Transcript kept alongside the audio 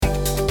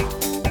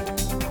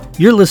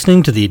You're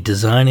listening to the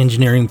Design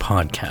Engineering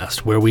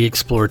Podcast, where we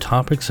explore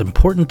topics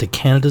important to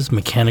Canada's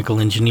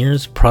mechanical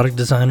engineers, product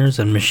designers,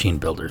 and machine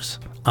builders.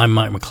 I'm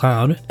Mike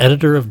McLeod,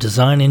 editor of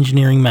Design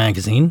Engineering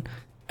Magazine,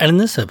 and in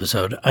this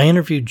episode, I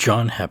interviewed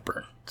John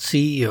Hepburn,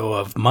 CEO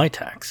of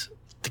MyTax,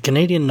 the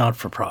Canadian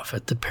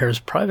not-for-profit that pairs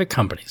private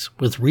companies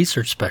with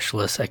research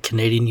specialists at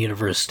Canadian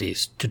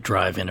universities to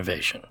drive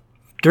innovation.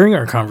 During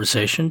our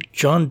conversation,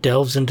 John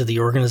delves into the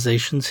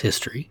organization's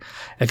history,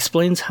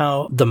 explains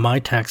how the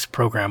MyTax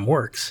program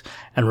works,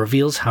 and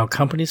reveals how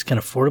companies can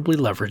affordably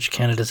leverage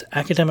Canada's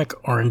academic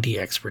R&D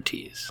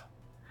expertise.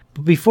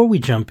 But before we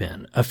jump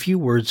in, a few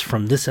words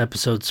from this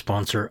episode's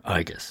sponsor,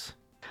 IGUS.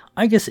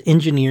 IGUS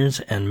engineers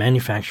and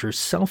manufactures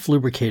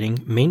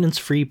self-lubricating,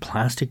 maintenance-free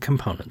plastic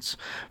components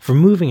for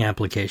moving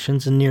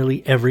applications in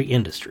nearly every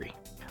industry.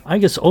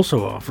 IGUS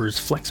also offers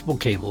flexible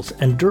cables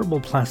and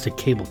durable plastic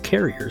cable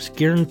carriers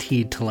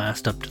guaranteed to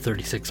last up to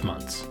 36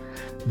 months.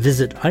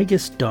 Visit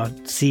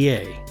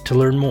igus.ca to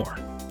learn more.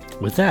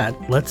 With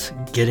that, let's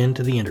get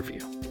into the interview.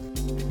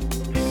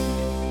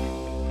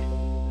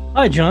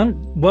 Hi,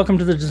 John. Welcome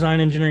to the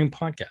Design Engineering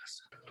Podcast.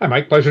 Hi,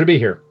 Mike. Pleasure to be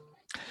here.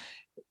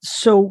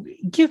 So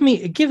give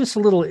us a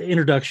little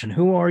introduction.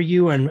 Who are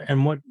you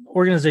and what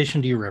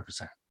organization do you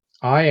represent?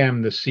 I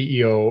am the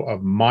CEO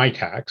of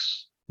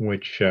MyTax,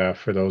 which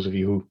for those of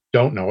you who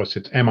don't know us,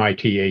 it's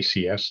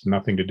MITACS,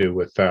 nothing to do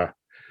with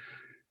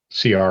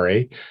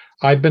CRA.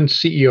 I've been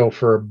CEO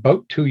for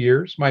about 2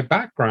 years. My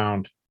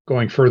background,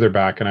 going further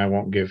back, and I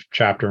won't give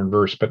chapter and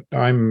verse, but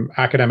I'm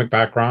academic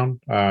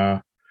background,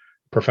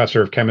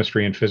 professor of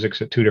chemistry and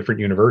physics at 2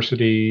 different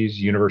universities,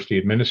 university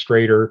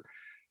administrator,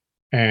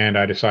 and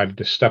I decided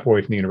to step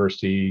away from the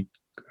university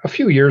a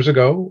few years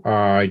ago.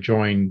 I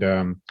joined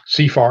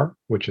CFAR,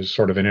 which is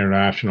sort of an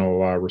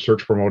international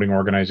research promoting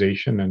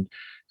organization. And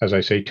as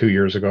I say, 2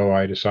 years ago,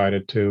 I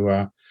decided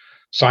to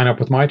sign up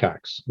with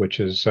MyTax, which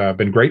has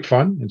been great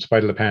fun in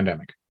spite of the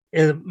pandemic.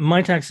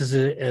 MyTax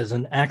is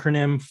an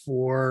acronym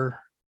for...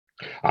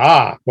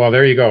 Well,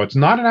 there you go. It's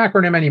not an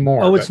acronym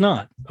anymore. Oh, it's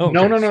not? Oh,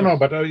 okay. No.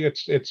 But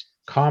it's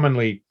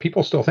commonly,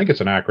 people still think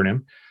it's an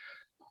acronym.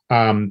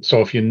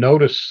 So if you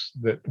notice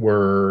that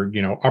we're,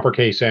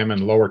 uppercase M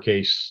and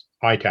lowercase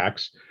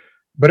ITAX,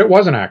 but it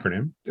was an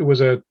acronym. It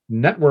was a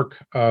network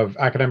of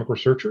academic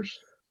researchers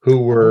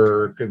who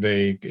were,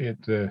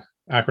 the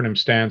acronym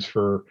stands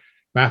for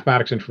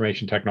Mathematics,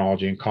 Information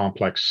Technology, and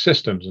Complex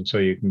Systems. And so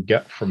you can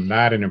get from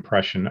that an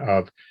impression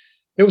of,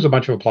 it was a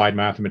bunch of applied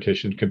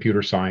mathematicians,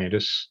 computer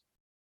scientists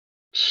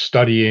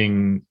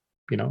studying,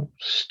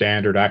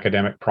 standard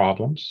academic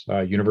problems,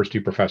 university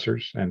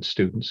professors and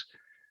students.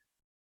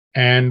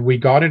 And we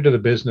got into the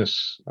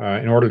business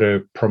in order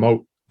to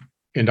promote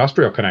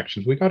industrial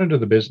connections. We got into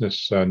the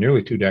business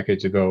nearly 2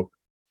 decades ago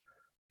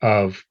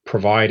of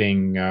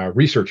providing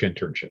research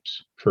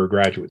internships for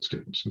graduate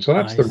students. And so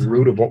that's the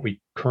root of what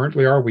we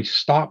currently are. We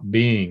stopped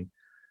being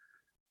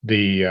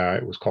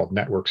it was called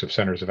Networks of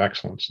Centers of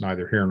Excellence,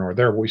 neither here nor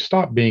there. We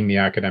stopped being the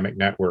academic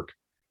network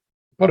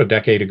about a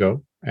decade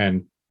ago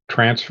and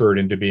transferred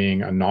into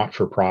being a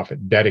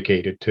not-for-profit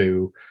dedicated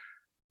to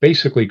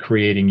basically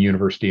creating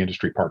university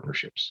industry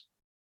partnerships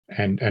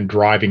and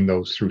driving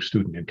those through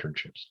student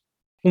internships.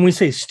 When we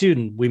say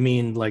student, we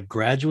mean like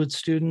graduate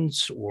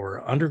students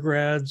or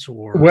undergrads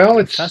or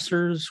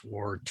professors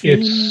or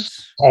teams?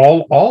 It's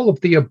all of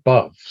the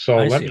above. So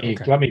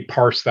let me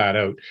parse that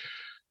out.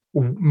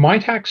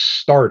 MyTax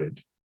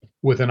started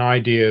with an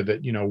idea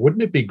that,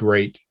 wouldn't it be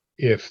great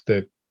if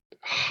the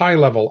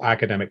high-level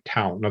academic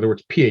talent, in other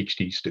words,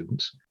 PhD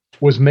students,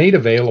 was made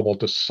available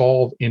to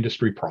solve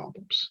industry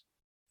problems?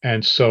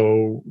 And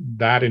so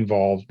that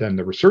involved then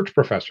the research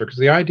professor, because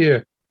the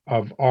idea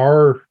of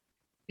our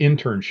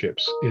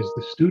internships is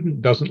the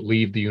student doesn't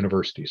leave the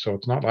university. So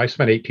it's not, I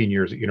spent 18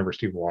 years at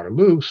University of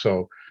Waterloo,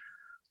 so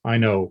I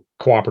know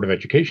cooperative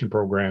education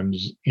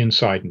programs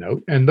inside and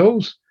out. And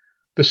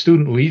the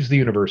student leaves the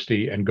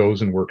university and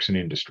goes and works in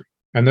industry.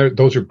 And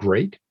those are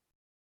great,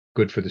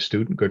 good for the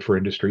student, good for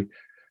industry.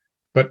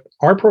 But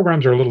our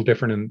programs are a little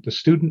different, and the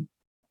student,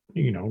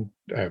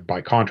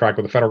 by contract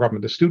with the federal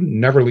government, the student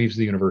never leaves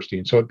the university.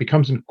 And so it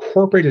becomes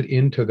incorporated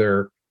into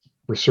their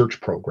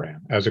research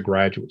program as a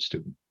graduate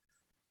student.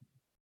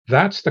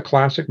 That's the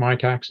classic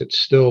MyTax. It's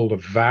still the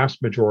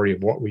vast majority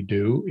of what we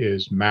do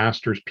is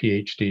master's,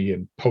 PhD,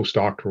 and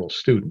postdoctoral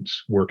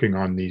students working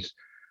on these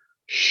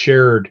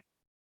shared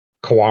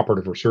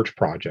cooperative research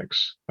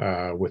projects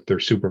with their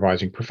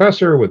supervising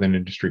professor, with an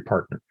industry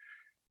partner.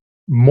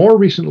 More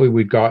recently,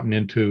 we've gotten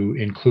into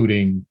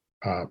including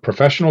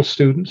professional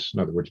students, in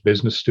other words,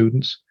 business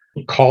students,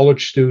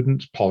 college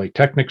students,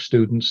 polytechnic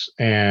students,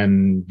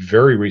 and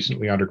very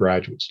recently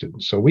undergraduate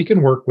students. So we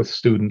can work with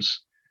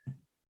students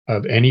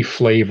of any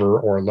flavor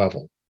or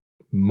level.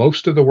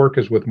 Most of the work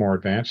is with more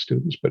advanced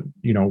students, but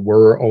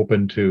we're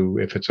open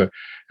to,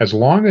 as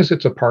long as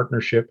it's a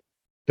partnership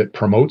that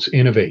promotes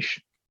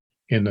innovation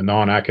in the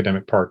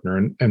non-academic partner,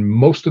 and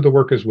most of the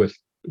work is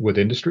with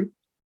industry.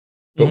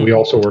 But we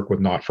also work with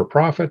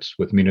not-for-profits,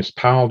 with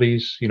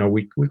municipalities.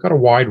 We've got a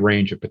wide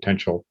range of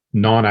potential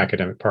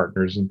non-academic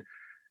partners. And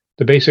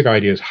the basic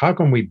idea is how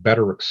can we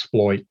better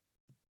exploit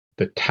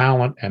the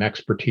talent and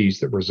expertise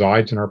that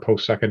resides in our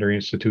post-secondary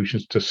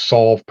institutions to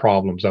solve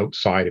problems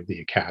outside of the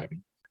academy.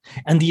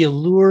 And the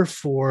allure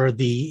for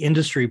the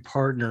industry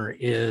partner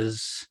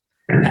is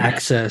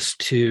access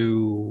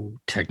to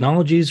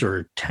technologies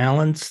or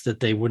talents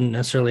that they wouldn't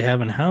necessarily have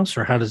in-house,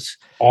 or how does...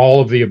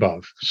 All of the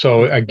above.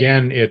 So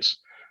again, it's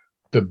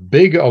the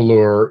big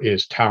allure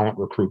is talent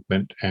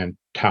recruitment and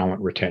talent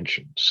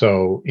retention.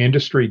 So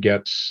industry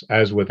gets,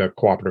 as with a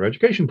cooperative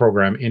education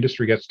program,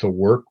 industry gets to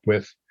work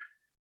with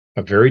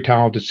a very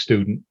talented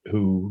student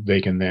who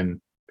they can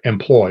then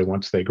employ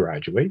once they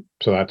graduate.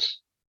 So that's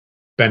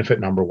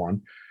benefit number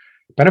one.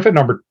 Benefit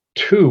number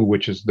two,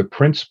 which is the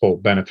principal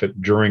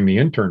benefit during the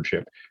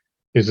internship,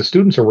 is the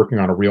students are working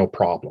on a real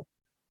problem.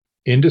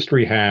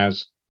 Industry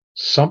has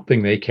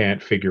something they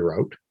can't figure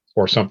out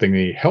or something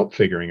they need help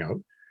figuring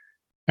out.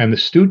 And the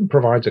student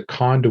provides a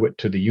conduit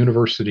to the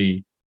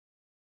university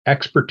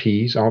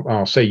expertise,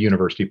 I'll say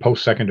university,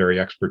 post-secondary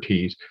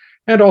expertise,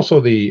 and also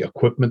the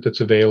equipment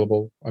that's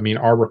available. I mean,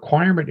 our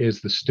requirement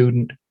is the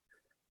student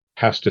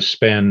has to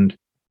spend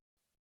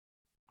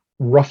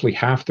roughly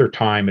half their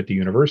time at the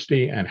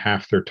university and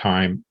half their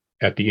time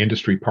at the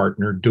industry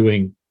partner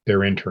doing their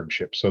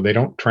internship. So they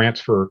don't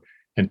transfer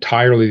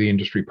entirely the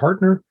industry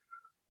partner,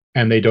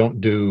 and they don't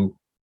do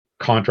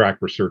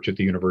contract research at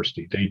the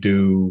university. They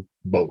do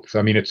both.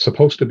 I mean, it's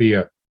supposed to be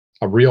a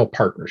real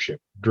partnership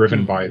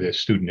driven by the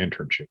student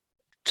internship.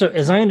 So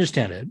as I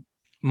understand it,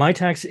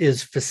 MyTax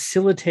is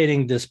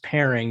facilitating this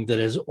pairing that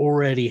has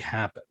already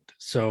happened.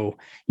 So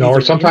no,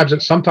 or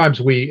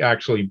sometimes we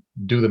actually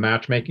do the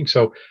matchmaking.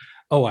 So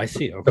I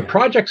see. Okay. The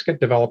projects get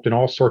developed in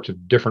all sorts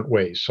of different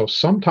ways. So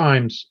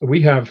sometimes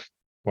we have,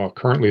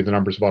 currently the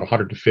number is about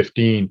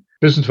 115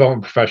 business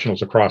development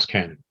professionals across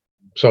Canada.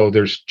 So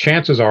there's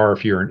chances are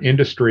if you're an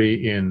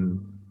industry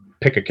in,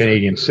 pick a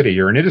Canadian city,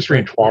 you're an industry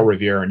in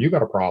Trois-Rivières and you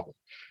got a problem.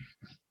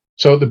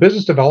 So the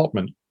business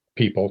development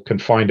people can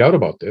find out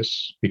about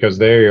this because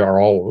they are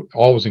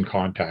always in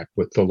contact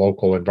with the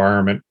local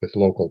environment, with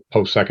local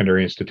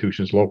post-secondary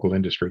institutions, local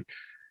industry.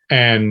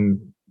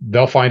 And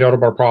they'll find out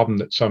about a problem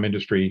that some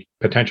industry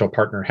potential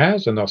partner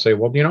has. And they'll say,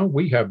 well,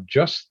 we have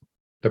just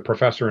the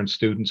professor and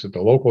students at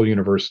the local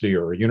university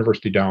or a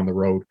university down the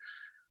road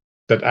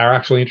that are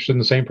actually interested in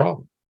the same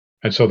problem.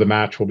 And so the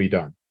match will be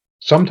done.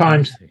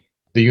 Sometimes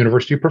the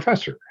university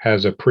professor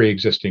has a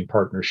pre-existing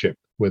partnership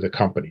with a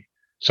company.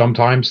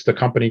 Sometimes the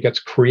company gets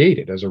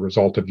created as a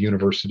result of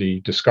university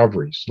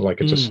discoveries,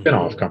 like it's a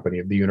spin-off company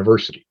of the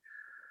university.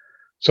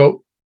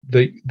 So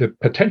the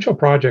potential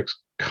projects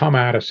come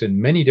at us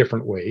in many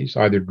different ways,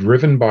 either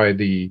driven by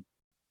the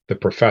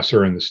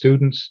professor and the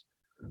students,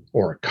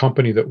 or a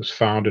company that was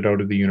founded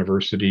out of the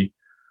university,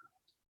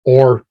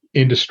 or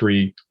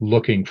industry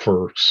looking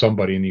for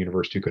somebody in the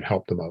university who could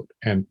help them out.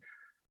 And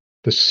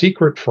the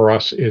secret for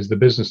us is the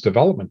business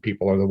development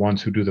people are the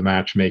ones who do the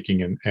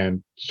matchmaking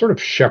and sort of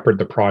shepherd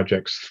the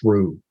projects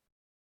through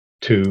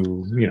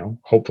to,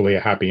 hopefully a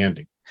happy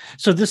ending.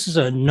 So this is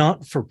a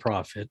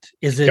not-for-profit.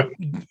 Is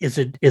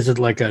it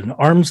like an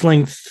arm's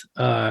length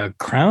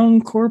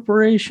crown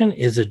corporation?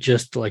 Is it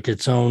just like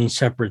its own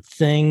separate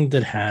thing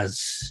that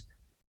has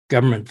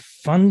government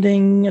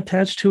funding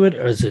attached to it,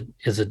 or is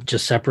it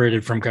just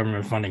separated from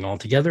government funding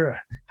altogether?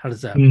 How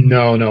does that?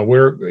 No,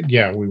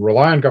 we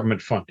rely on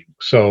government funding.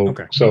 So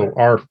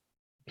our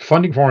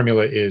funding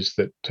formula is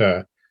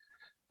that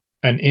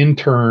an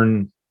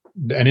internship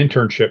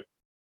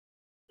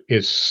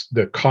is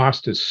the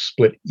cost is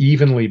split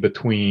evenly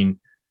between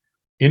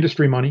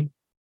industry money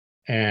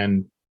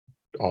and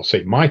I'll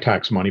say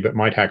MyTax money, but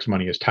MyTax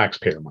money is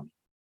taxpayer money.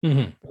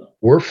 Mm-hmm.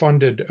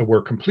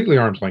 We're completely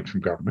arm's length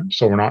from government.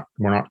 So we're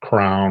not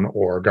Crown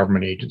or a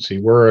government agency.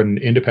 We're an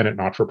independent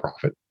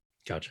not-for-profit.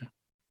 Gotcha.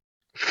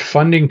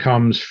 Funding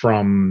comes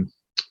from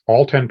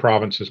all 10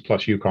 provinces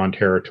plus Yukon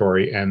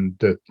Territory, and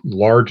the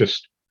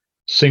largest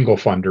single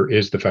funder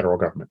is the federal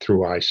government through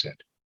ISED.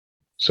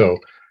 So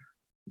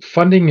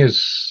funding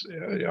is,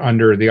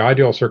 under the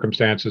ideal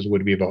circumstances,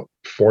 would be about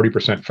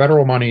 40%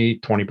 federal money,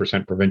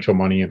 20% provincial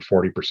money, and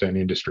 40%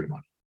 industry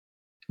money,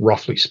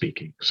 roughly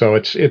speaking. So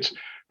it's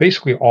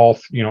basically all,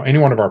 any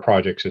one of our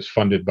projects is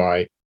funded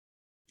by,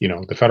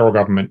 the federal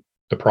government,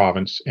 the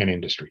province, and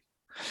industry.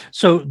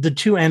 So the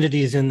two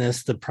entities in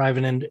this, the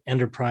private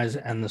enterprise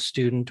and the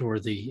student or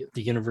the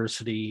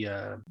university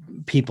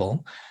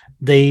people,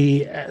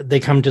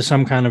 they come to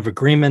some kind of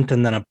agreement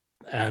and then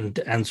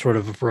and sort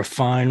of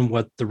refine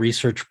what the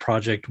research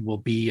project will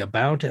be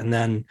about, and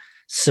then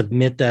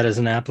submit that as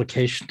an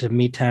application to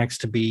MyTax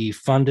to be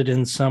funded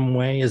in some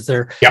way. Is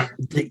there? Yeah.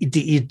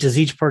 Does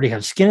each party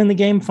have skin in the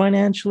game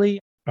financially?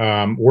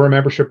 We're a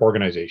membership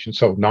organization,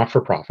 so not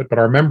for profit, but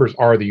our members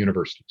are the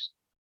universities.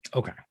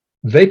 Okay.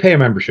 They pay a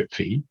membership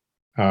fee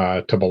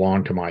to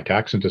belong to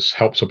MyTax and to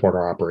help support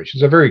our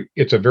operations.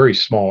 It's a very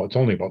small. It's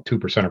only about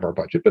 2% of our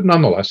budget, but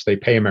nonetheless, they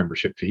pay a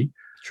membership fee.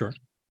 Sure.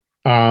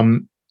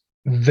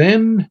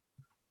 Then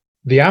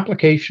the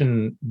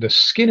application, the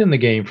skin in the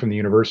game from the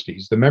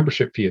universities, the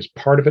membership fee is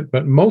part of it,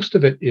 but most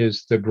of it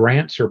is the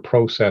grants are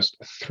processed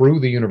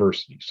through the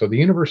university. So the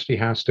university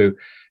has to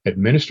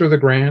administer the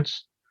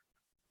grants.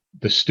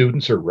 The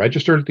students are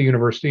registered at the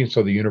university, and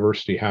so the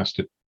university has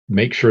to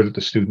make sure that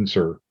the students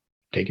are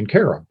taken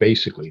care of,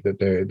 basically, that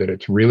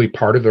it's really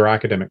part of their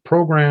academic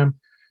program,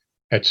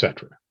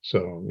 etc.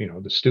 So,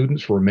 the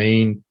students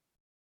remain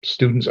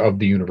students of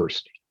the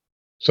university.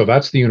 So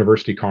that's the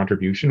university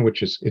contribution,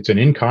 which it's an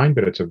in-kind,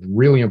 but it's a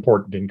really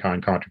important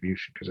in-kind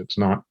contribution because it's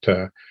not,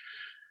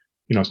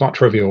 it's not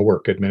trivial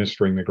work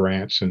administering the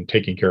grants and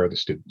taking care of the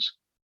students.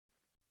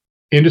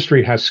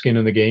 Industry has skin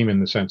in the game in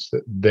the sense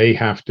that they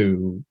have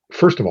to,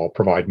 first of all,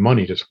 provide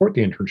money to support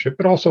the internship,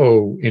 but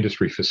also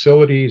industry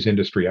facilities,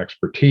 industry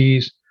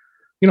expertise.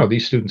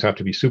 These students have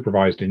to be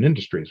supervised in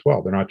industry as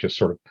well. They're not just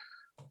sort of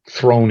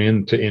thrown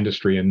into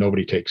industry and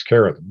nobody takes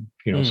care of them.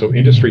 So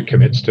industry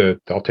commits to,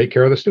 they'll take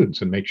care of the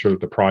students and make sure that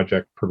the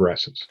project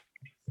progresses.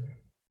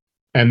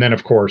 And then,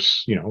 of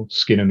course,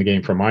 skin in the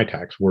game from my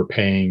tax, we're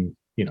paying,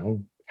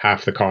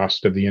 half the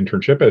cost of the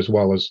internship, as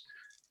well as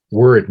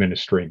we're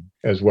administering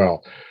as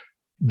well.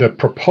 The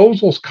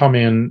proposals come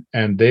in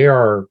and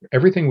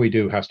everything we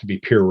do has to be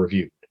peer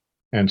reviewed.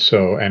 And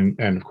so, and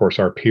of course,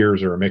 our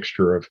peers are a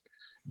mixture of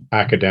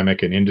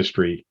academic and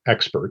industry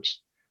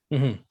experts.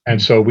 Mm-hmm. And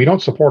so we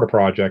don't support a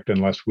project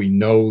unless we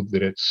know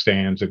that it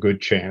stands a good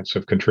chance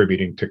of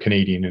contributing to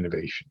Canadian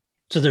innovation.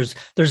 So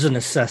there's an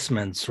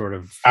assessment sort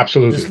of.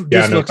 Absolutely.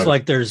 This looks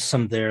like there's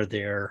some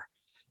there.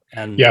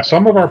 And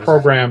some of our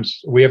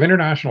programs, we have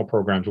international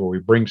programs where we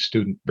bring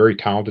very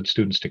talented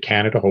students to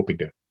Canada, hoping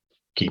to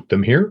keep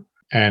them here.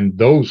 And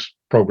those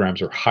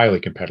programs are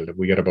highly competitive.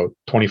 We get about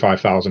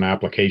 25,000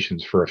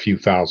 applications for a few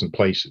thousand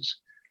places.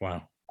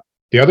 Wow.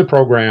 The other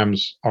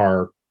programs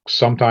are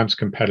sometimes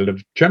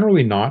competitive,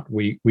 generally not.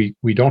 We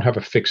don't have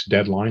a fixed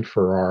deadline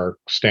for our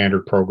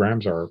standard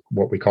programs, our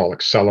what we call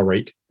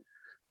Accelerate,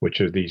 which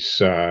are these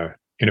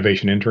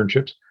innovation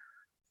internships.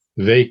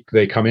 They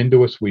come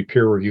into us, we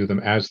peer review them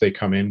as they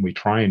come in. We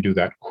try and do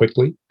that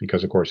quickly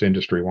because, of course,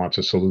 industry wants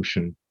a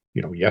solution,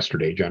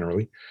 yesterday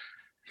generally.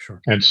 Sure.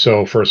 And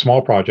so for a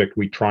small project,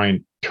 we try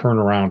and turn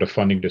around a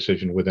funding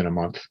decision within a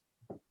month.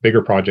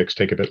 Bigger projects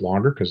take a bit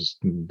longer because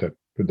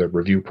the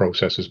review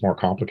process is more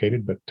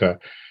complicated. But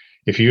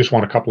if you just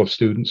want a couple of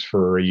students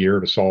for a year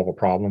to solve a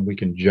problem, we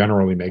can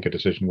generally make a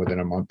decision within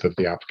a month of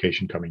the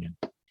application coming in.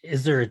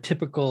 Is there a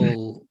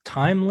typical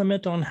time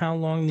limit on how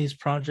long these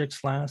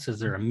projects last? Is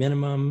there a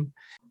minimum?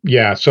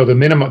 Yeah, so the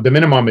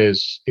minimum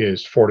is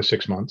 4 to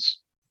 6 months.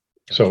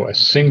 Gotcha. So a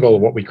single,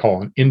 what we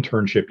call an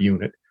internship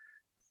unit,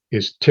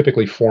 is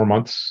typically 4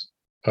 months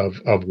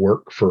of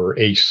work for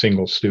a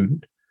single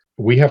student.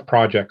 We have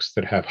projects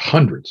that have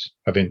hundreds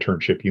of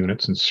internship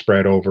units and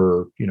spread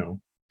over,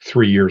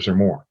 3 years or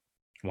more.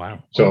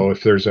 Wow. So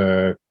if there's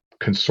a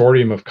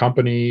consortium of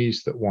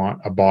companies that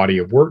want a body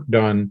of work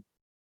done,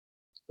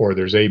 or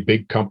there's a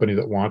big company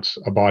that wants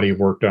a body of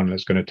work done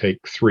that's going to take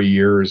 3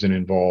 years and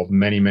involve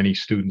many, many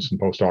students and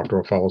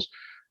postdoctoral fellows,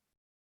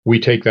 we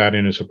take that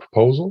in as a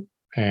proposal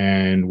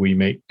and we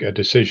make a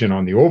decision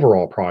on the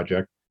overall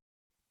project.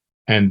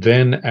 And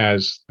then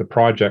as the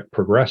project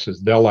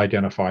progresses, they'll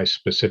identify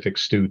specific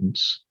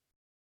students,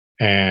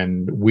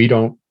 and we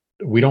don't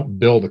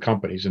bill the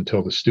companies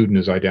until the student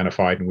is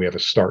identified and we have a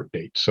start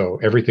date. So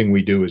everything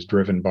we do is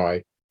driven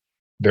by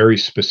very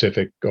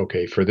specific,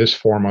 okay, for this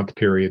 4-month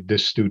period,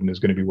 this student is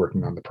going to be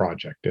working on the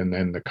project. And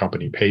then the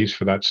company pays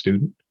for that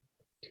student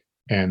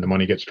and the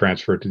money gets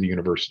transferred to the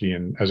university.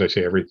 And as I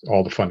say,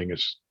 all the funding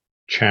is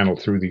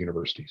channeled through the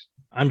universities.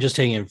 I'm just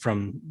taking it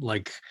from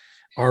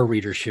our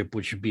readership,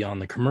 which would be on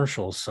the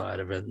commercial side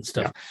of it and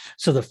stuff. Yeah.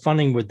 So the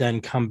funding would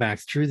then come back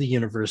through the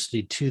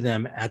university to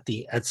them at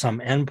some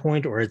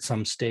endpoint or at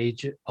some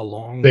stage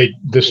along.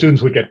 The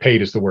students would get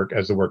paid as the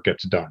work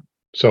gets done.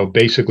 So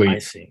basically, I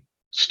see.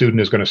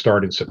 Student is going to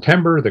start in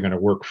September. They're going to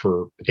work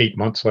for 8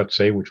 months, let's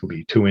say, which will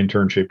be 2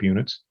 internship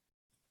units.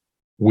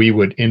 We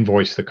would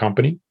invoice the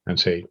company and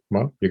say,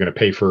 well, you're going to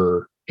pay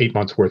for 8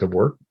 months worth of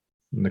work.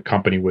 And the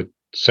company would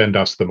send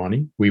us the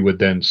money. We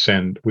would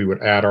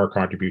add our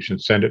contribution,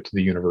 send it to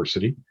the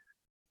university.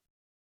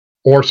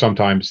 Or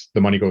sometimes the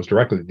money goes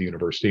directly to the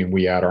university and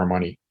we add our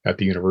money at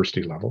the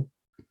university level.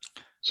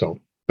 So,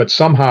 but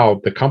somehow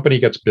the company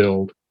gets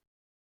billed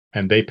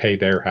and they pay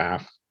their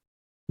half.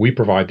 We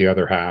provide the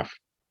other half.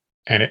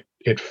 And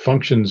it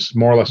functions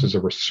more or less as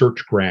a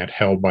research grant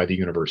held by the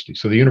university.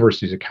 So the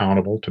university is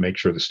accountable to make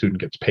sure the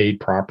student gets paid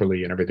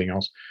properly and everything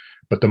else.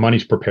 But the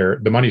money's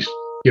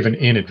given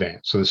in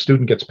advance. So the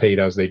student gets paid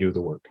as they do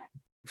the work.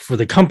 For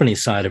the company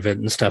side of it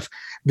and stuff,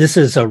 this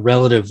is a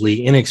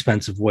relatively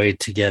inexpensive way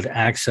to get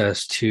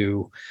access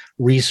to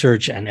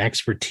research and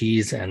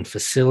expertise and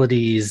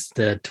facilities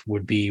that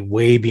would be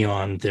way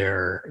beyond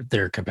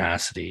their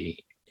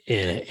capacity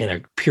in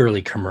a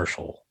purely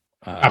commercial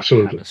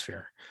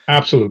atmosphere.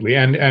 Absolutely.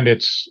 And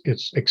it's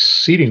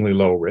exceedingly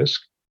low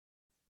risk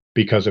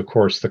because, of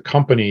course,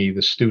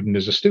 the student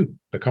is a student.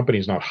 The company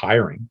is not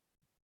hiring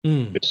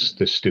this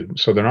student.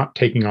 So they're not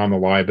taking on the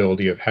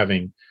liability of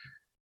having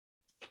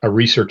a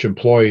research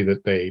employee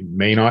that they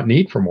may not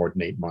need for more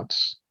than 8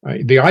 months.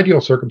 The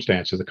ideal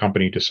circumstance is the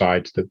company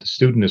decides that the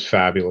student is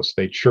fabulous.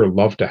 They'd sure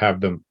love to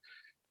have them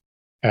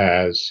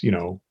as,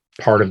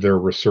 part of their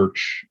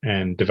research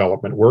and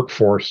development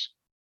workforce,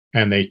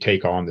 and they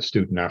take on the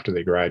student after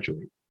they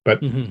graduate. But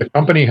the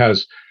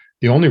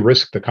only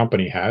risk the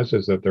company has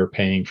is that they're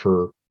paying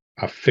for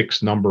a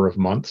fixed number of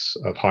months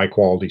of high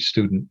quality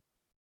student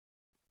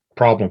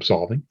problem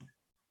solving.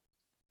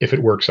 If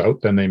it works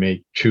out, then they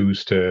may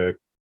choose to,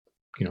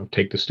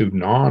 take the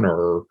student on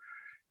or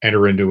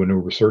enter into a new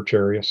research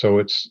area. So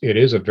it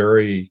is a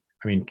very,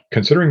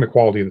 considering the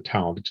quality of the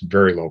talent, it's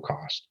very low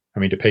cost.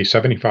 To pay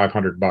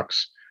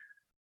 $7,500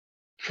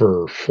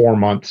 for 4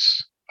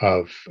 months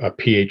of a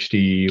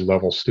PhD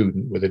level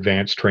student with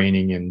advanced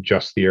training in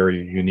just the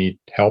area you need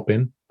help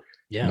in,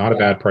 not a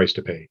bad price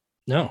to pay.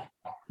 No,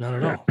 not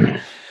at all.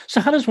 So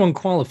how does one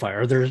qualify?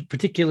 Are there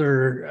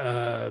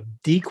particular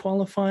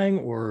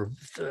dequalifying or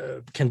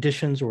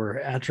conditions or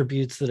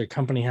attributes that a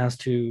company has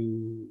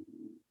to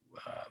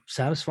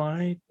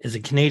satisfy? Is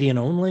it Canadian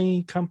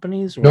only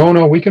companies? Or?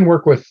 No, we can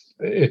work with,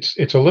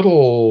 it's a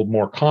little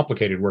more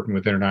complicated working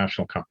with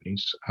international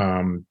companies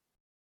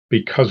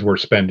because we're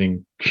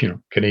spending,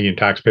 Canadian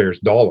taxpayers'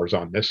 dollars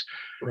on this.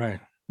 Right.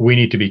 We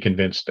need to be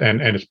convinced,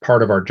 and it's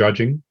part of our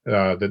judging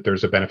that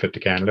there's a benefit to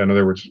Canada. In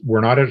other words,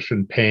 we're not interested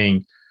in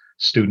paying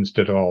students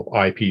to develop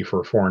IP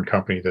for a foreign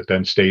company that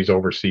then stays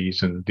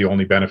overseas, and the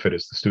only benefit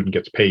is the student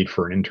gets paid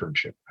for an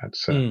internship.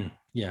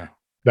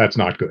 That's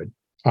not good.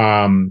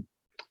 But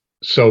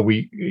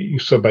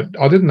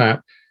other than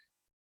that,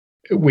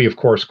 we of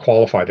course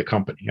qualify the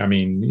company.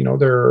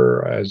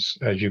 There, as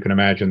you can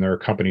imagine, there are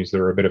companies that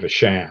are a bit of a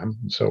sham,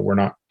 so we're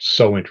not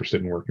so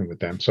interested in working with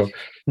them. So,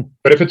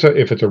 but if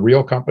it's a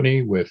real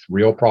company with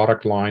real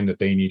product line that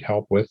they need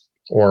help with,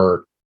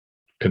 or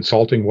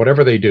consulting,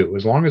 whatever they do,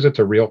 as long as it's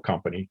a real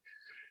company,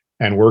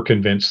 and we're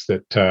convinced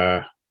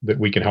that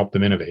we can help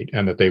them innovate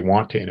and that they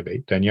want to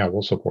innovate, then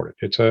we'll support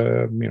it. It's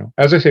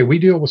as I say, we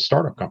deal with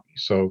startup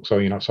companies. So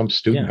some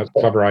student has a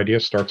clever idea,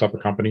 starts up a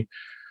company,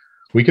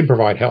 we can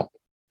provide help.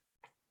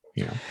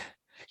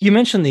 You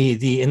mentioned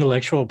the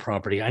intellectual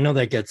property. I know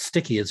that gets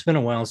sticky. It's been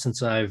a while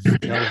since I've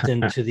delved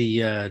into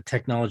the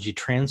technology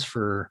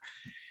transfer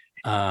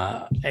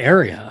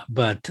area,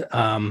 but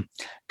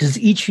does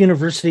each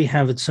university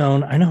have its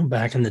own? I know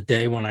back in the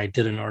day when I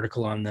did an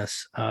article on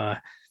this,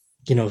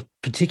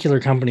 particular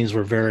companies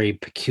were very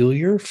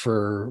peculiar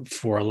for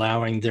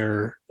allowing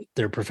their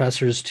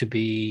professors to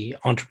be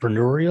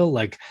entrepreneurial.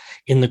 Like,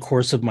 in the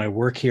course of my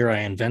work here, I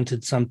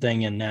invented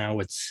something, and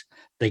now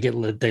they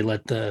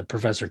let the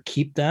professor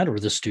keep that, or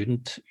the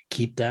student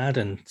keep that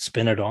and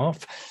spin it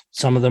off.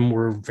 Some of them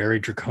were very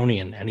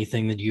draconian.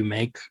 Anything that you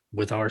make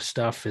with our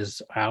stuff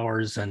is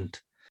ours. And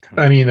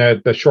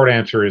the short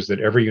answer is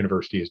that every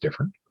university is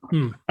different.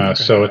 Okay.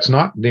 So it's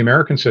not the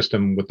American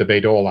system with the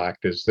Bayh-Dole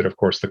Act is that, of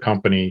course, the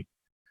company,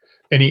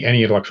 any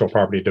intellectual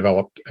property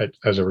developed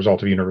as a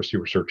result of university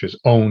research is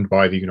owned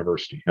by the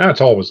university. And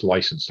it's always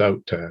licensed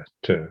out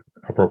to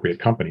appropriate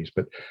companies,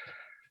 but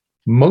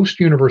most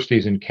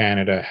universities in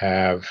Canada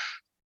have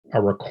a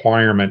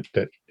requirement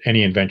that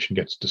any invention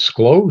gets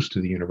disclosed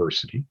to the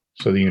university,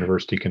 so the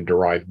university can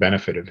derive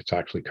benefit if it's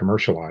actually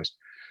commercialized.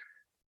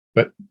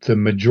 But the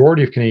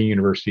majority of Canadian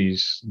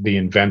universities, the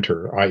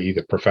inventor, i.e.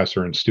 the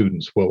professor and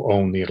students, will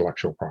own the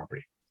intellectual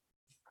property.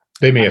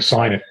 They may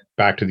assign it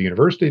back to the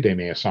university, they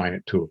may assign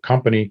it to a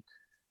company,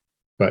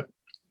 but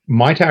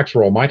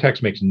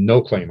Mitacs makes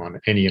no claim on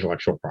any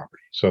intellectual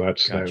property. So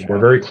that's we're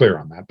very clear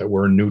on that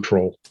we're a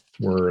neutral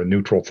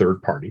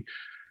third party.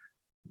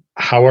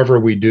 However,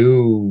 we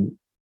do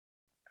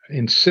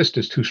insist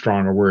is too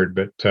strong a word,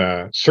 but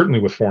certainly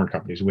with foreign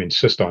companies, we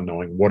insist on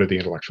knowing what are the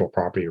intellectual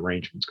property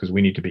arrangements, because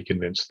we need to be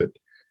convinced that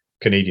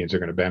Canadians are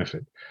going to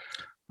benefit.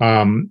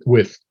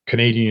 With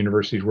Canadian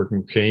universities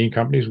working with Canadian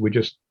companies, we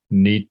just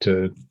need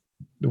to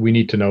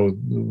know,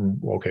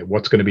 okay,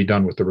 what's going to be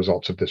done with the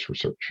results of this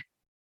research.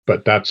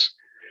 But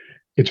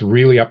it's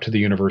really up to the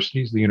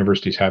universities. The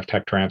universities have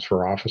tech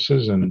transfer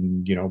offices,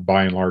 and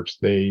by and large,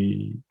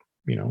 they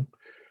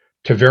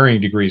to varying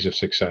degrees of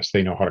success,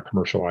 they know how to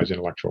commercialize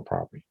intellectual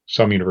property.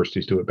 Some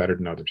universities do it better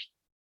than others.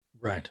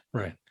 Right.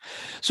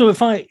 So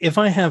if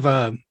I have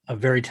a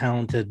very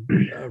talented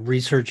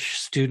research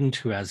student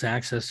who has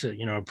access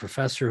to a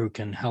professor who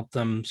can help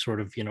them sort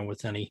of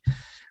with any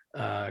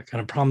kind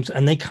of problems,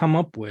 and they come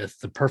up with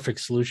the perfect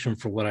solution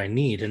for what I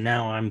need, and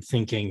now I'm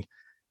thinking,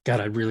 God,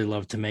 I'd really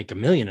love to make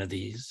 1 million of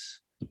these.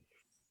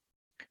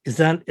 Is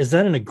that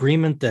an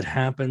agreement that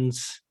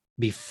happens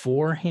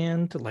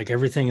beforehand? Like,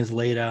 everything is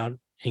laid out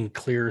in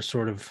clear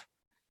sort of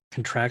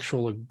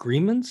contractual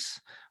agreements,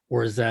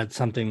 or is that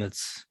something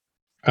that's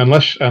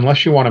unless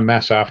you want to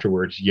mess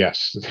afterwards?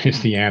 Yes,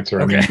 is the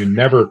answer. Okay. You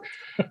never,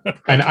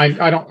 and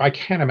I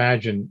can't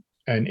imagine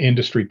an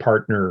industry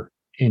partner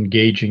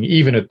engaging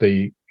even at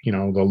the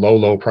the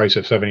low price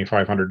of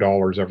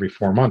 $7,500 every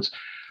 4 months.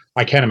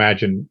 I can't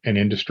imagine an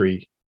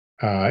industry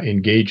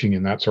engaging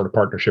in that sort of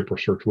partnership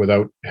research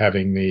without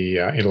having the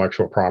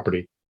intellectual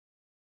property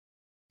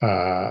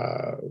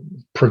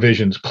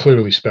provisions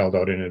clearly spelled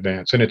out in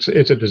advance. And it's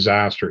a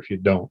disaster if you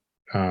don't,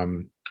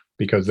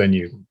 because then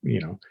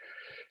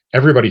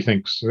everybody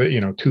thinks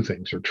that, two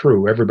things are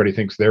true. Everybody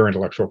thinks their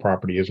intellectual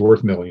property is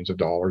worth millions of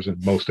dollars,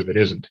 and most of it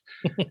isn't.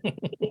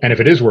 And if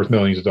it is worth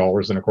millions of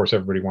dollars, then of course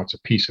everybody wants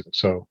a piece of it.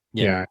 So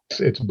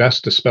it's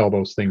best to spell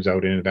those things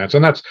out in advance.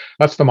 And that's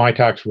the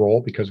MyTax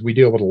role, because we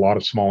deal with a lot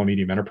of small and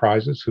medium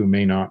enterprises who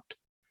may not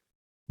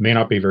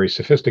be very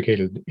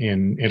sophisticated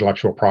in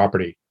intellectual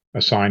property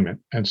assignment.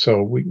 And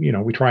so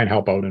we try and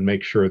help out and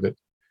make sure that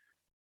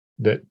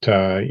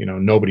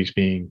nobody's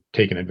being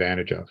taken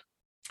advantage of.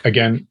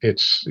 Again,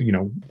 it's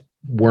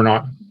we're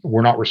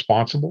not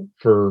responsible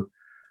for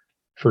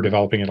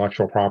developing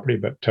intellectual property,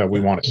 but we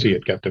want to see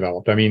it get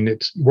developed. I mean,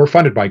 we're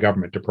funded by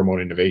government to promote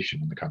innovation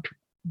in the country.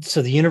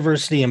 So the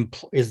university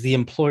is the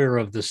employer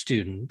of the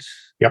student.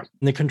 Yep.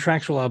 And the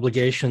contractual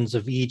obligations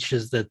of each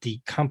is that the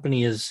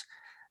company is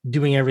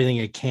doing everything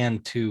it can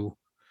to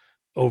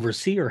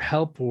oversee or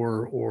help,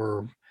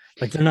 or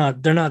like they're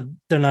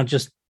not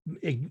just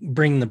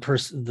bringing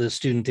the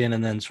student in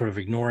and then sort of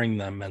ignoring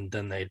them, and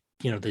then they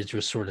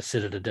just sort of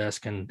sit at a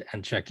desk and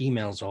check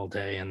emails all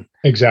day. And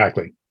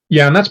exactly.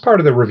 Yeah, and that's part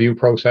of the review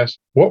process.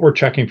 What we're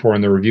checking for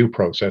in the review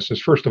process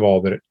is, first of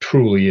all, that it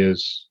truly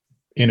is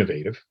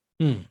innovative,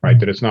 right?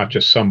 That it's not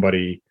just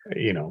somebody,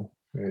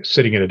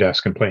 sitting at a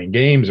desk and playing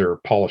games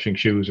or polishing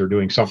shoes or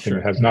doing something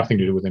that has nothing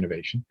to do with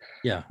innovation.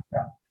 Yeah.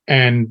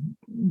 And,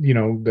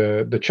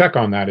 the check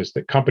on that is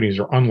that companies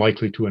are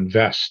unlikely to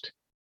invest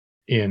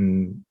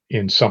in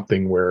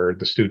something where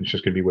the student's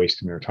just going to be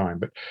wasting their time.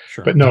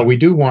 But no, we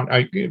do want,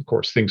 of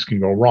course, things can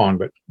go wrong,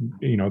 but,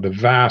 the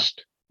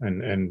vast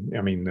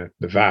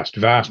the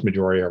vast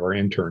majority of our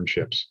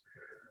internships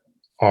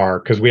are,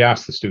 because we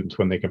ask the students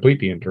when they complete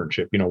the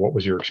internship, what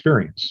was your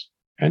experience?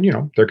 And,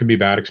 there can be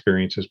bad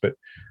experiences, but,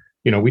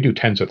 we do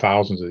tens of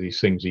thousands of these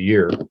things a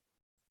year.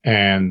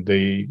 And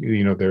the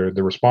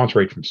response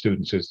rate from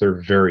students is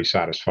they're very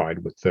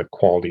satisfied with the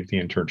quality of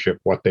the internship,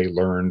 what they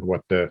learned,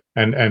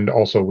 and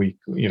also we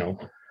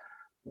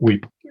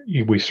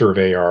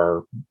survey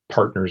our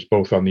partners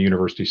both on the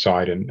university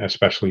side and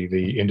especially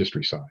the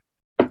industry side.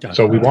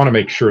 So we want to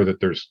make sure that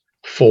there's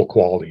full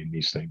quality in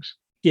these things.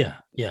 Yeah.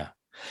 Yeah.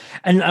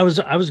 And I was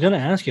going to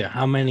ask you,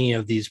 how many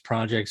of these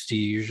projects do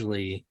you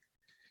usually,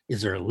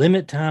 is there a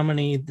limit to how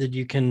many that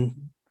you can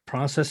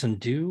process and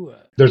do?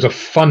 There's a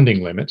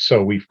funding limit.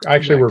 So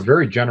we're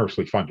very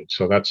generously funded.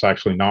 So that's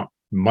actually not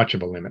much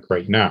of a limit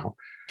right now.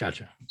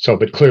 Gotcha. So,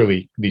 but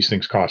clearly these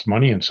things cost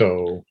money. And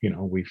so,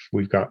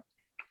 we've got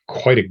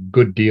quite a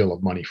good deal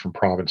of money from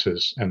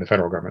provinces and the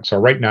federal government. So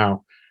right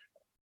now,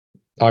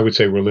 I would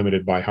say we're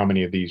limited by how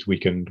many of these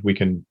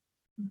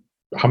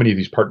how many of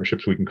these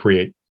partnerships we can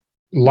create.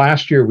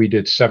 Last year, we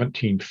did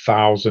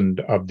 17,000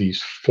 of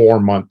these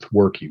 4-month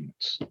work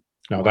units.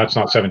 Now, that's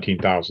not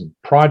 17,000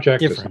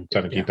 projects, it's not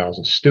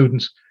 17,000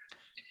 students,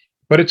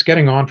 but it's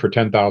getting on for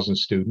 10,000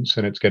 students,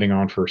 and it's getting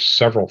on for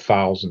several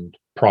thousand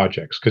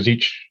projects. Because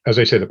as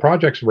I say, the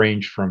projects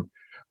range from,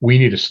 we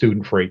need a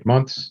student for 8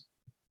 months,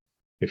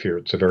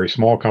 it's a very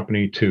small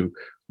company, to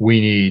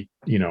we need,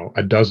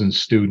 a dozen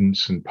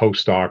students and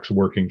postdocs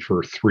working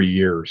for 3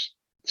 years.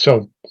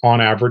 So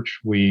on average,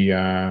 we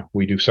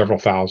do several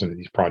thousand of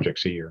these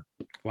projects a year.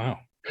 Wow.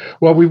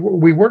 Well, we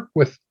work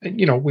with,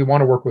 we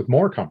want to work with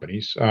more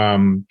companies.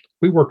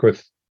 We work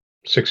with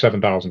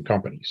 7,000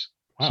 companies,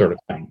 sort of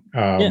thing.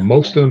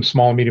 Most of them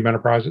small and medium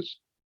enterprises,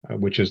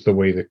 which is the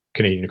way the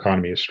Canadian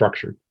economy is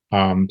structured.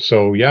 And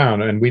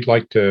we'd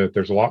like to.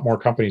 There's a lot more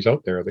companies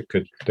out there that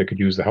could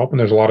use the help, and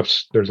there's a lot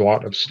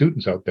of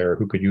students out there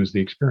who could use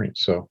the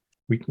experience. So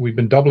we've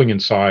been doubling in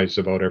size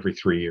about every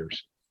 3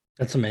 years.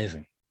 That's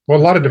amazing. Well,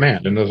 a lot of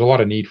demand, and there's a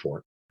lot of need for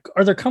it.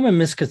 Are there common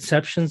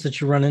misconceptions that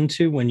you run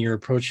into when you're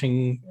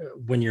approaching,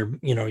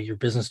 your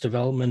business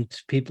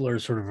development people are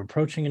sort of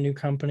approaching a new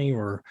company,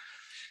 or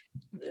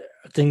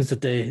things that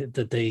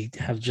they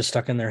have just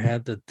stuck in their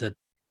head that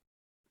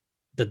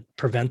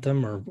prevent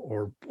them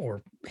or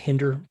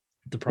hinder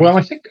the process? Well,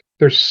 I think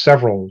there's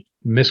several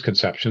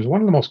misconceptions.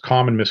 One of the most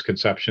common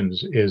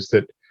misconceptions is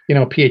that,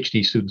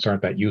 PhD students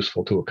aren't that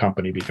useful to a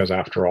company because,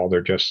 after all,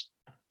 they're just,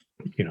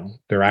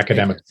 they're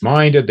academic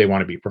minded. They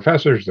want to be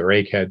professors. They're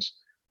eggheads.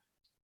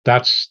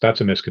 That's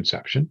a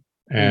misconception.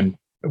 And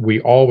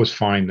we always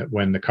find that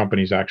when the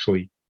companies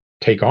actually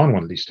take on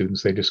one of these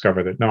students, they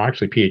discover that, no,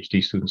 actually,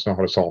 PhD students know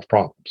how to solve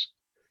problems.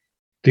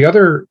 The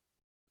other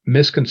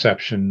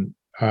misconception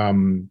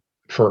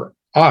for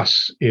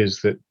us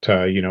is that,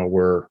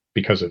 we're,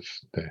 because of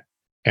the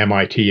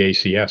MIT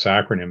ACS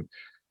acronym,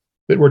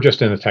 that we're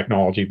just in the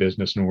technology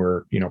business and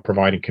we're,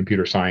 providing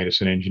computer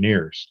scientists and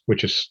engineers,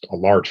 which is a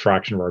large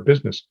fraction of our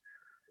business.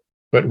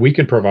 But we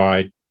can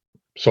provide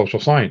social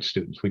science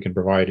students. We can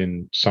provide,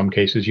 in some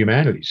cases,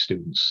 humanities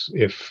students.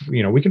 If,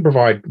 we can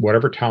provide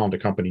whatever talent a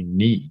company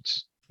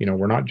needs.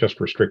 We're not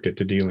just restricted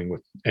to dealing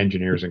with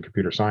engineers and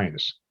computer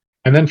scientists.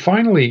 And then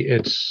finally,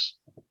 it's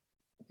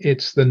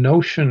the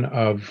notion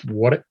of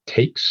what it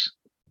takes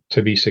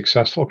to be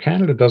successful.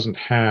 Canada doesn't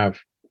have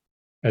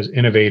as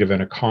innovative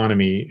an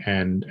economy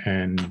and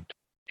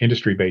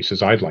industry base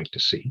as I'd like to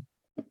see.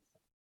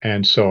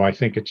 And so I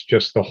think it's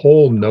just the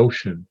whole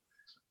notion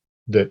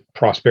that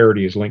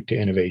prosperity is linked to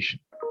innovation.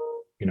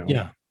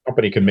 A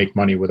company can make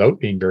money without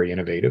being very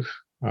innovative.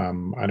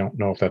 I don't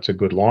know if that's a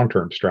good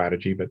long-term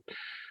strategy, but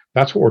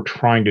that's what we're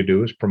trying to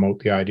do, is promote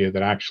the idea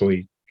that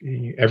actually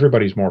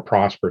everybody's more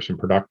prosperous and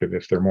productive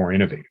if they're more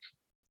innovative.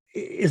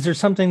 Is there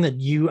something that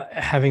you,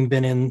 having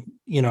been in,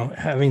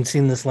 having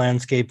seen this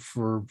landscape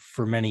for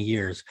many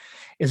years,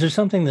 is there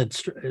something that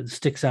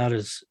sticks out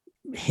as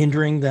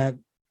hindering that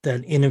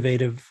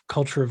innovative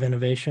culture of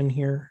innovation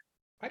here?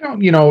 I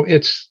don't,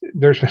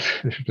 there's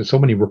been so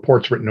many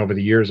reports written over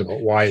the years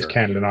about why is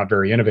Canada not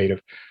very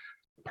innovative.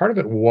 Part of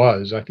it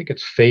was, I think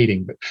it's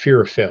fading, but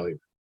fear of failure.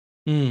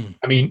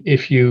 I mean,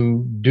 if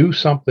you do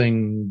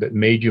something that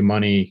made you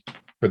money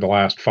for the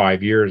last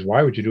 5 years,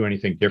 why would you do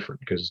anything different?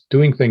 Because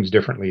doing things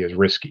differently is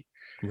risky.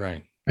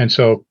 Right. And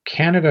so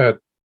Canada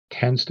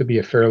tends to be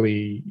a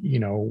fairly,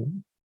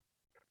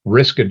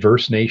 risk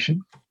adverse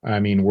nation. I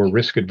mean, we're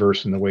risk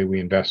adverse in the way we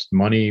invest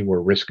money.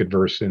 We're risk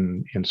adverse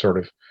in sort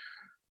of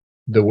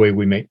the way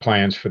we make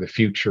plans for the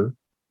future.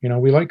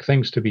 We like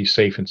things to be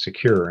safe and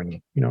secure. And,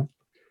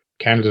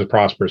 Canada's a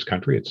prosperous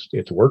country.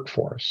 It's worked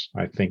for us.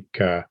 I think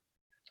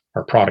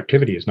our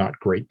productivity is not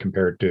great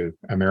compared to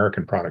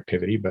American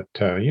productivity, but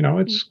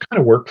it's kind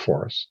of worked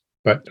for us.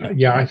 But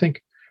I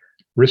think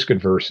risk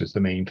adverse is the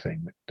main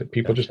thing, that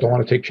people just don't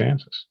want to take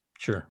chances.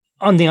 Sure.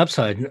 On the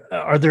upside,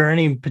 are there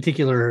any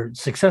particular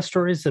success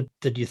stories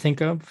that you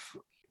think of?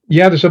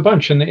 Yeah, there's a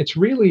bunch, and it's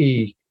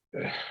really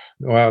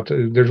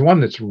there's one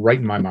that's right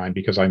in my mind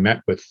because I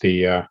met with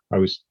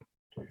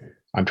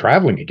I'm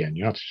traveling again.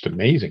 It's just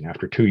amazing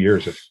after 2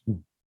 years of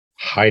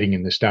hiding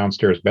in this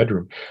downstairs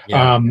bedroom.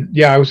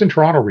 I was in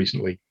Toronto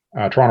recently,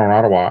 Toronto and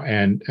Ottawa,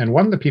 and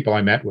one of the people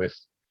I met with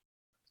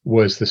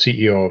was the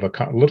CEO of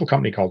a little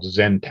company called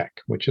Zentech,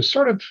 which is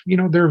sort of,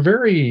 they're a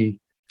very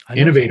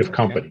innovative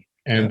company,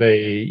 and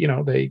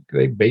they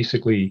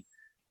basically,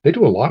 they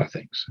do a lot of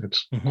things.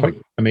 It's quite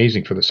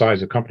amazing for the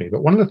size of the company.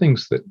 But one of the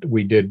things that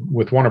we did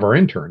with one of our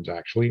interns,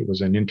 actually, it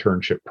was an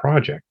internship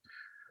project,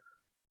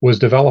 was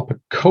develop a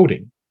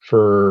coating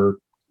for,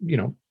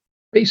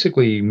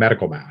 basically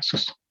medical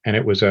masks. And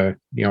it was a,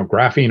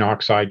 graphene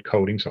oxide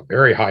coating, so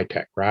very high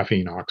tech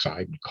graphene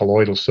oxide,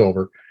 colloidal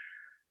silver.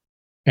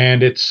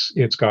 And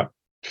it's got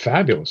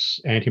fabulous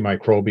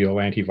antimicrobial,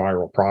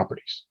 antiviral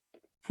properties.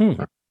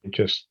 It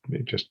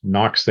just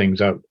knocks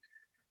things out.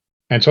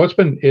 And so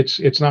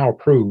it's now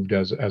approved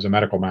as a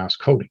medical mask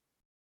coating.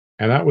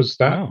 And that was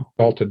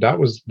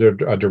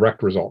a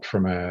direct result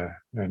from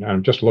and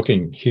I'm just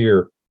looking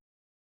here.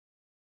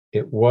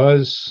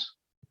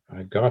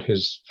 I got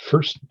his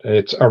first,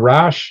 it's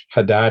Arash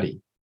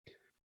Haddadi,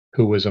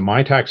 who was a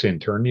MyTax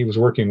intern. He was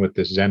working with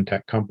this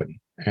Zentech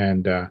company.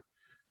 And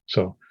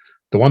so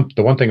the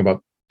one thing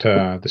about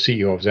the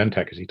CEO of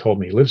Zentech is he told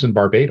me he lives in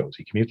Barbados.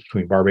 He commutes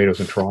between Barbados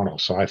and Toronto.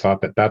 So I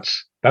thought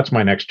that's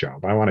my next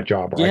job. I want a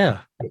job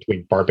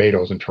between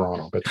Barbados and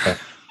Toronto. But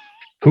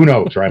who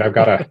knows, right?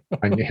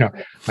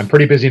 I'm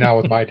pretty busy now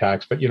with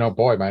MyTax, but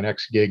boy, my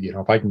next gig,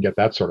 if I can get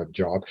that sort of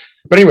job.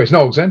 But anyways,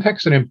 no,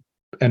 Zentech's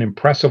an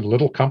impressive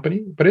little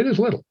company, but it is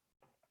little.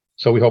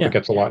 So we hope it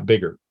gets a lot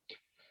bigger.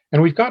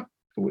 And we've got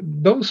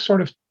those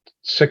sort of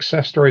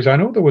success stories. I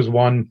know there was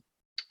one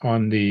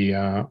on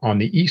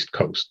the East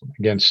Coast,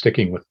 again,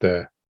 sticking with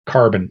the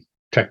carbon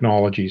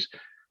technologies,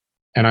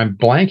 and I'm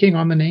blanking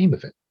on the name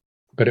of it,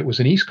 but it was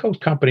an East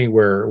Coast company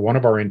where one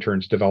of our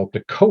interns developed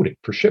a coating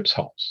for ship's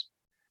hulls,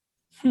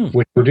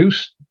 which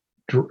reduced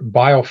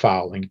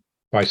biofouling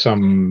by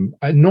some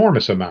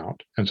enormous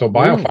amount. And so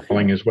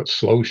biofouling is what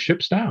slows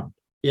ships down.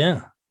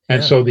 Yeah.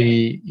 And so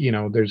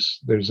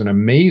there's an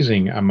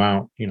amazing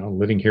amount,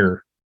 living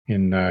here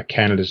in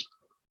Canada's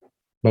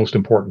most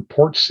important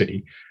port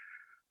city.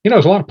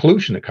 There's a lot of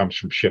pollution that comes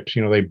from ships.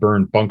 They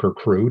burn bunker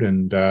crude,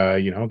 and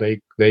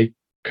they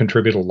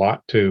contribute a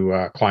lot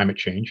to climate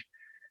change.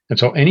 And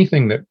so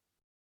anything that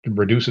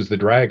reduces the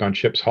drag on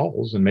ships'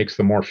 hulls and makes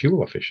them more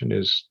fuel efficient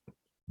is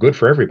good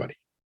for everybody.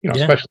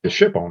 Especially the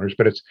ship owners,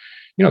 but it's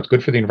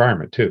good for the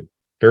environment too.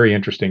 Very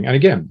interesting. And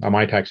again, a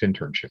MyTax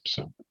internship.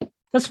 So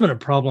that's been a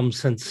problem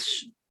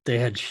since they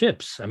had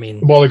ships. I mean,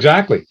 well,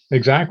 exactly.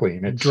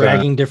 And it's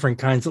dragging different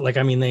kinds of,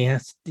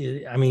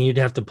 you'd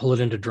have to pull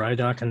it into dry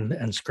dock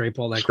and scrape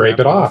all that scrape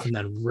it off and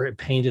then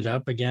paint it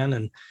up again.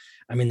 And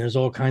I mean, there's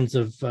all kinds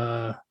of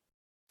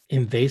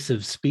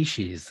invasive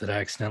species that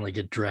accidentally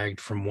get dragged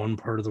from one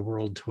part of the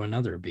world to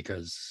another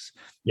because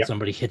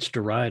somebody hitched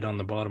a ride on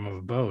the bottom of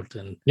a boat.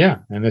 And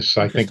and this,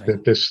 I think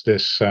that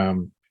this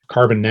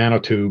carbon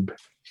nanotube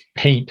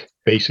paint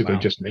basically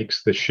just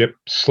makes the ship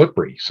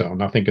slippery, so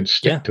nothing can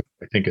stick to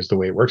it, I think, is the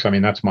way it works. I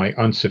mean, that's my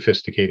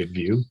unsophisticated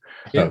view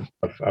of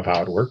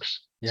how it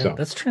works. So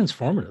that's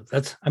transformative.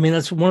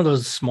 That's one of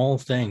those small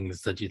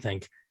things that you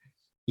think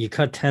you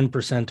cut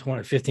 10%,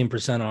 20,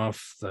 15%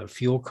 off the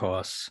fuel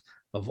costs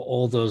of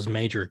all those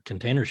major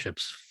container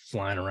ships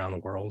flying around the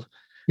world.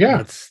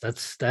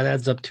 That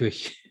adds up to a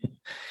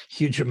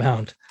huge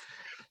amount.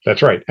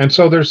 That's right. And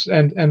so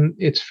and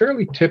it's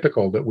fairly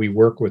typical that we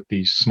work with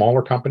these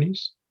smaller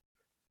companies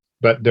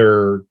but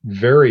they're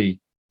very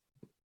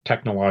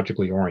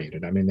technologically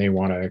oriented. I mean, they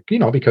want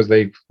to, because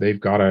they've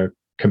got to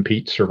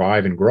compete,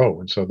 survive, and grow.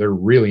 And so they're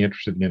really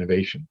interested in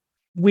innovation.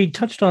 We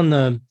touched on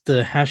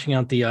the hashing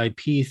out the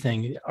IP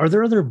thing. Are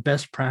there other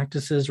best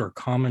practices or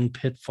common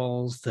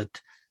pitfalls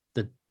that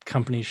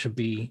companies should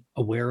be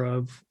aware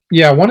of?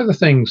 Yeah, one of the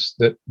things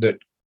that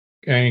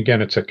and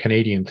again, it's a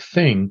Canadian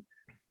thing,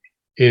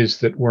 is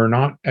that we're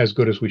not as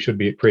good as we should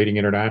be at creating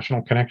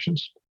international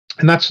connections.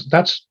 And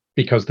that's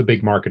because the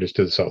big market is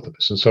to the south of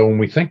us. And so when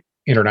we think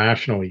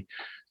internationally,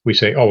 we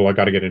say, oh, well, I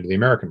got to get into the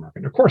American market.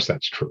 And of course,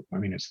 that's true. I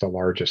mean, it's the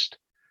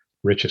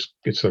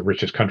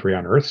richest country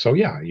on earth. So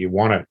yeah, you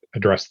want to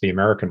address the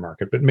American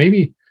market, but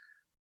maybe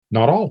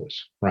not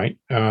always, right?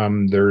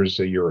 There's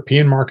a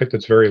European market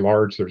that's very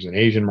large. There's an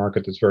Asian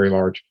market that's very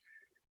large.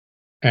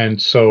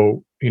 And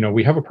so,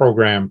 we have a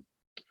program.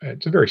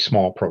 It's a very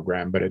small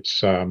program, but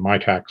it's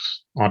MyTax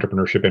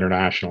Entrepreneurship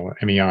International,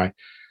 MEI.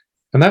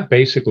 And that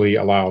basically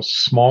allows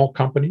small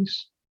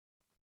companies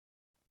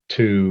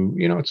to,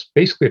 it's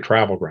basically a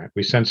travel grant.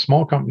 We send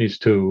small companies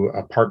to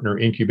a partner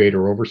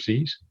incubator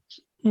overseas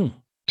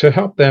to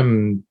help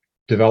them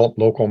develop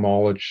local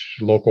knowledge,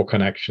 local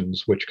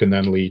connections, which can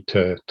then lead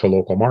to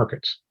local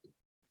markets.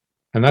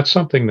 And that's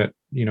something that,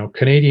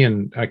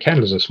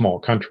 Canada's a small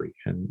country.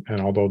 And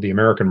although the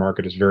American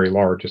market is very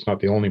large, it's not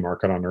the only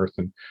market on earth.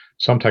 And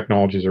some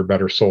technologies are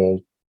better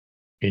sold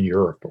in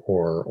Europe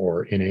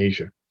or in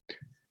Asia.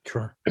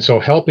 Sure. And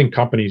so helping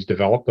companies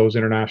develop those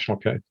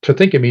to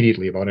think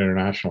immediately about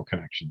international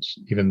connections,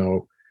 even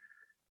though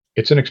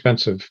it's an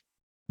expensive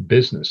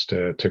business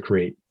to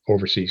create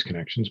overseas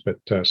connections, but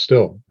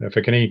still, if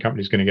a Canadian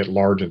company is going to get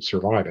large and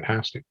survive, it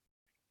has to.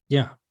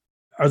 Yeah.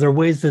 Are there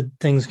ways that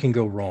things can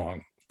go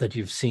wrong that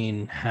you've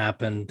seen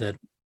happen that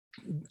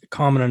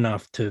common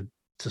enough to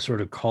sort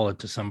of call it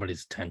to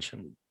somebody's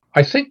attention?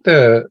 I think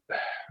the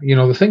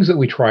things that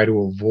we try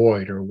to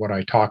avoid are what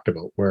I talked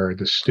about, where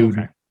the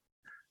student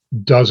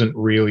doesn't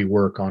really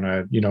work on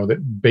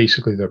that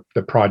basically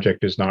the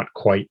project is not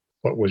quite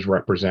what was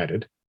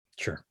represented.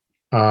 Sure.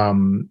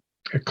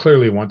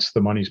 Clearly, once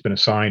the money's been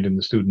assigned and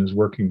the student is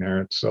working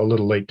there, it's a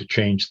little late to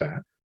change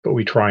that. But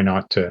we try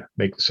not to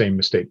make the same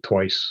mistake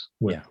twice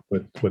with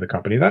a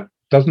company. That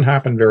doesn't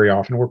happen very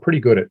often. We're pretty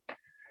good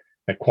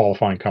at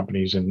qualifying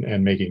companies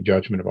and making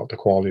judgment about the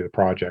quality of the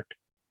project.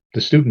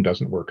 The student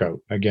doesn't work out.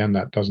 Again,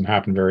 that doesn't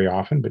happen very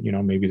often, but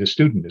maybe the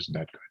student isn't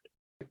that good.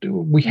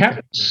 We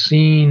haven't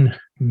seen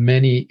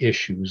many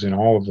issues in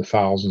all of the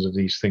thousands of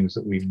these things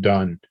that we've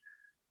done.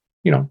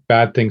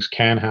 Bad things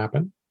can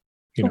happen.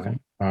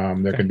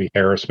 There can be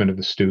harassment of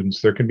the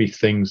students. There can be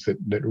things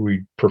that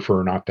we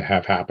prefer not to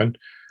have happen.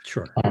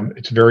 Sure.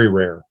 It's very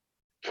rare,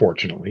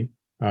 fortunately.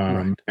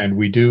 And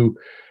we do,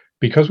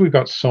 because we've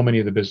got so many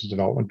of the business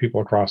development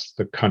people across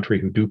the country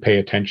who do pay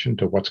attention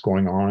to what's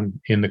going on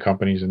in the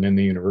companies and in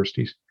the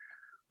universities,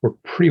 we're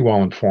pretty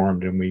well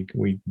informed, and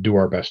we do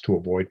our best to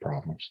avoid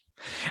problems.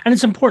 And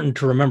it's important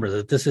to remember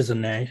that this is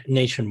a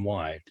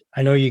nationwide.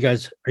 I know are you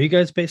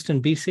guys based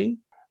in BC?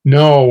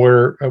 No,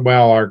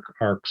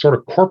 our sort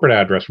of corporate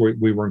address,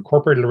 we were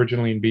incorporated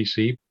originally in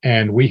BC,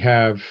 and we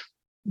have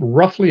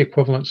roughly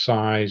equivalent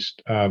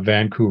sized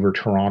Vancouver,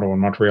 Toronto,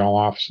 and Montreal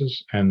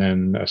offices, and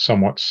then a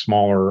somewhat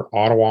smaller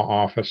Ottawa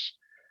office,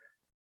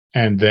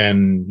 and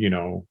then,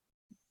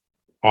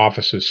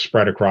 offices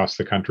spread across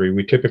the country.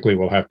 We typically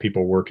will have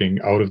people working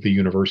out of the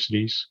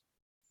universities.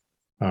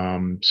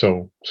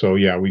 So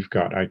yeah, we've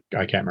got, I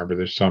can't remember,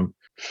 there's some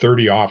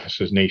 30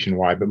 offices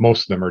nationwide, but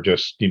most of them are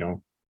just,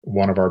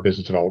 one of our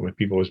business development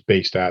people is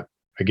based at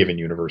a given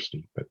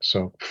university. But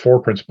so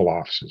 4 principal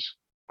offices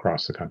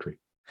across the country.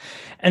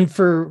 And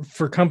for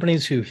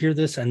companies who hear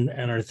this and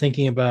are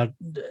thinking about,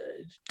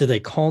 do they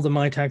call the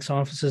MyTax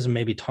offices and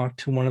maybe talk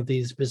to one of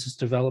these business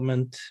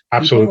development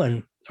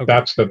people?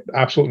 That's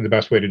absolutely the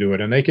best way to do it.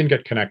 And they can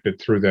get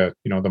connected through the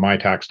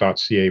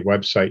mytax.ca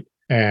website.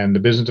 And the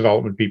business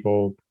development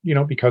people,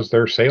 because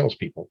they're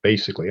salespeople,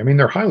 basically. I mean,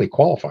 they're highly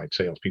qualified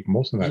salespeople.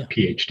 Most of them have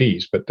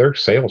PhDs, but they're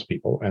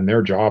salespeople, and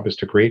their job is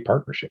to create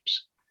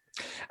partnerships.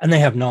 And they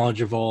have knowledge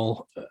of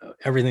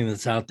everything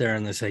that's out there,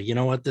 and they say, you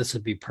know what, this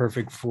would be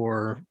perfect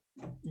for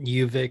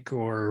UVic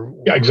or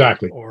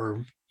exactly,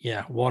 or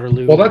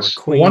Waterloo. Well, that's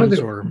or Queens one of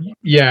the or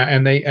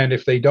and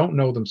if they don't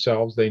know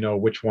themselves, they know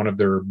which one of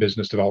their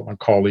business development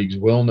colleagues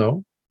will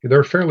know.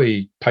 They're a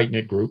fairly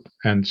tight-knit group,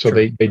 and so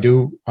they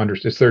do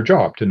understand. It's their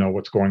job to know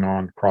what's going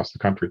on across the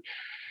country,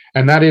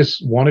 and that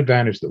is one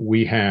advantage that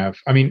we have.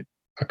 I mean,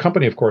 a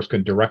company, of course,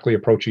 can directly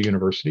approach a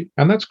university,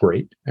 and that's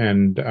great,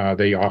 and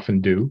they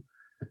often do.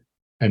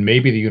 And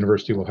maybe the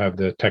university will have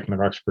the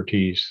technical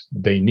expertise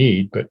they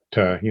need, but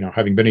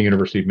having been a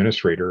university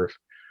administrator, if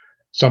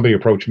somebody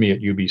approached me at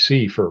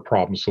UBC for a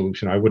problem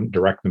solution, I wouldn't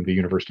direct them to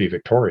University of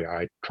Victoria.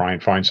 I'd try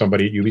and find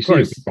somebody at UBC who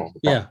can solve the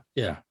problem.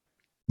 Yeah.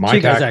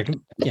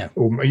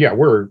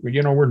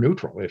 We're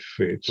neutral. If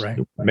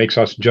it makes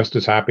us just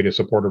as happy to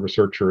support a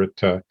researcher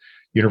at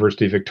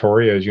University of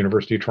Victoria as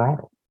University of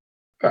Toronto.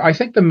 I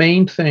think the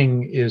main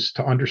thing is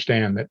to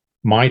understand that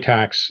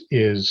MyTax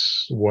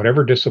is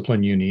whatever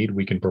discipline you need,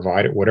 we can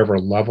provide it. Whatever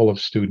level of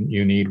student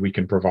you need, we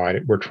can provide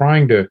it. We're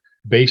trying to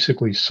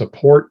basically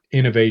support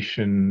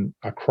innovation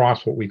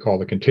across what we call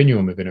the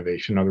continuum of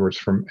innovation. In other words,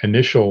 from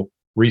initial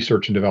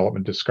research and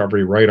development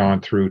discovery right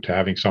on through to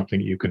having something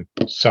you can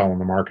sell in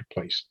the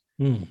marketplace.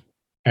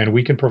 And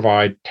we can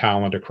provide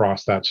talent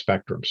across that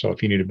spectrum. So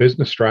if you need a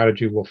business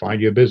strategy, we'll find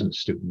you a business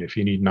student. If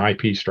you need an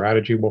IP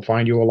strategy, we'll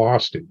find you a law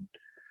student.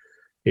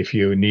 If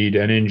you need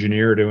an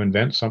engineer to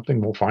invent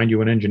something, we'll find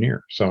you an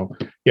engineer. So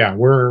yeah,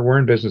 we're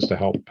in business to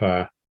help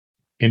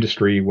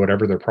industry,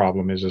 whatever their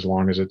problem is, as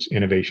long as it's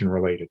innovation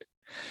related.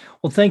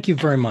 Well, thank you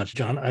very much,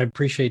 John. I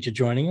appreciate you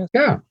joining us.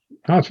 Yeah,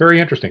 no, it's very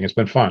interesting. It's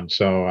been fun.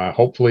 So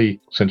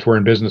hopefully, since we're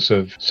in business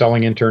of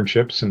selling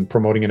internships and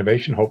promoting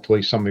innovation,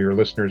 hopefully some of your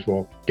listeners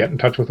will get in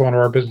touch with one of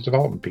our business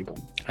development people.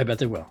 I bet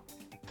they will.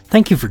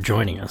 Thank you for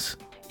joining us.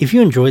 If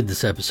you enjoyed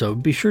this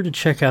episode, be sure to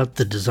check out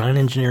the Design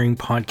Engineering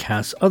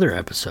Podcast's other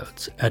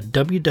episodes at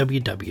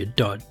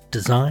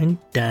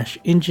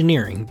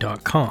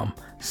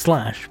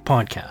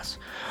www.design-engineering.com/podcast,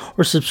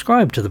 or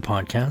subscribe to the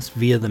podcast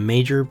via the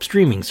major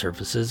streaming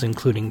services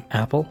including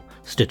Apple,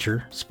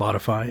 Stitcher,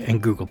 Spotify,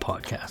 and Google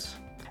Podcasts.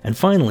 And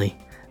finally,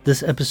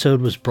 this episode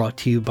was brought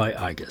to you by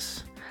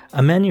IGUS,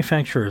 a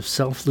manufacturer of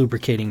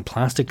self-lubricating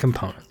plastic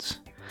components.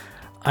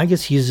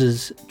 IGUS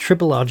uses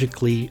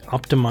tribologically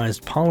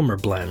optimized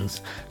polymer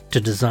blends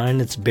to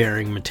design its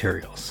bearing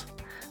materials.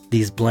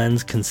 These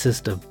blends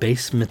consist of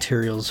base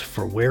materials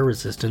for wear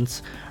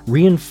resistance,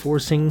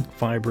 reinforcing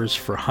fibers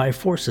for high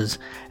forces,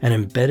 and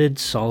embedded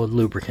solid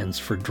lubricants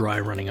for dry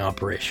running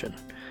operation.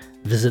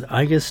 Visit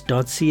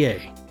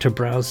igus.ca to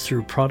browse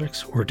through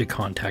products or to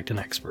contact an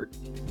expert.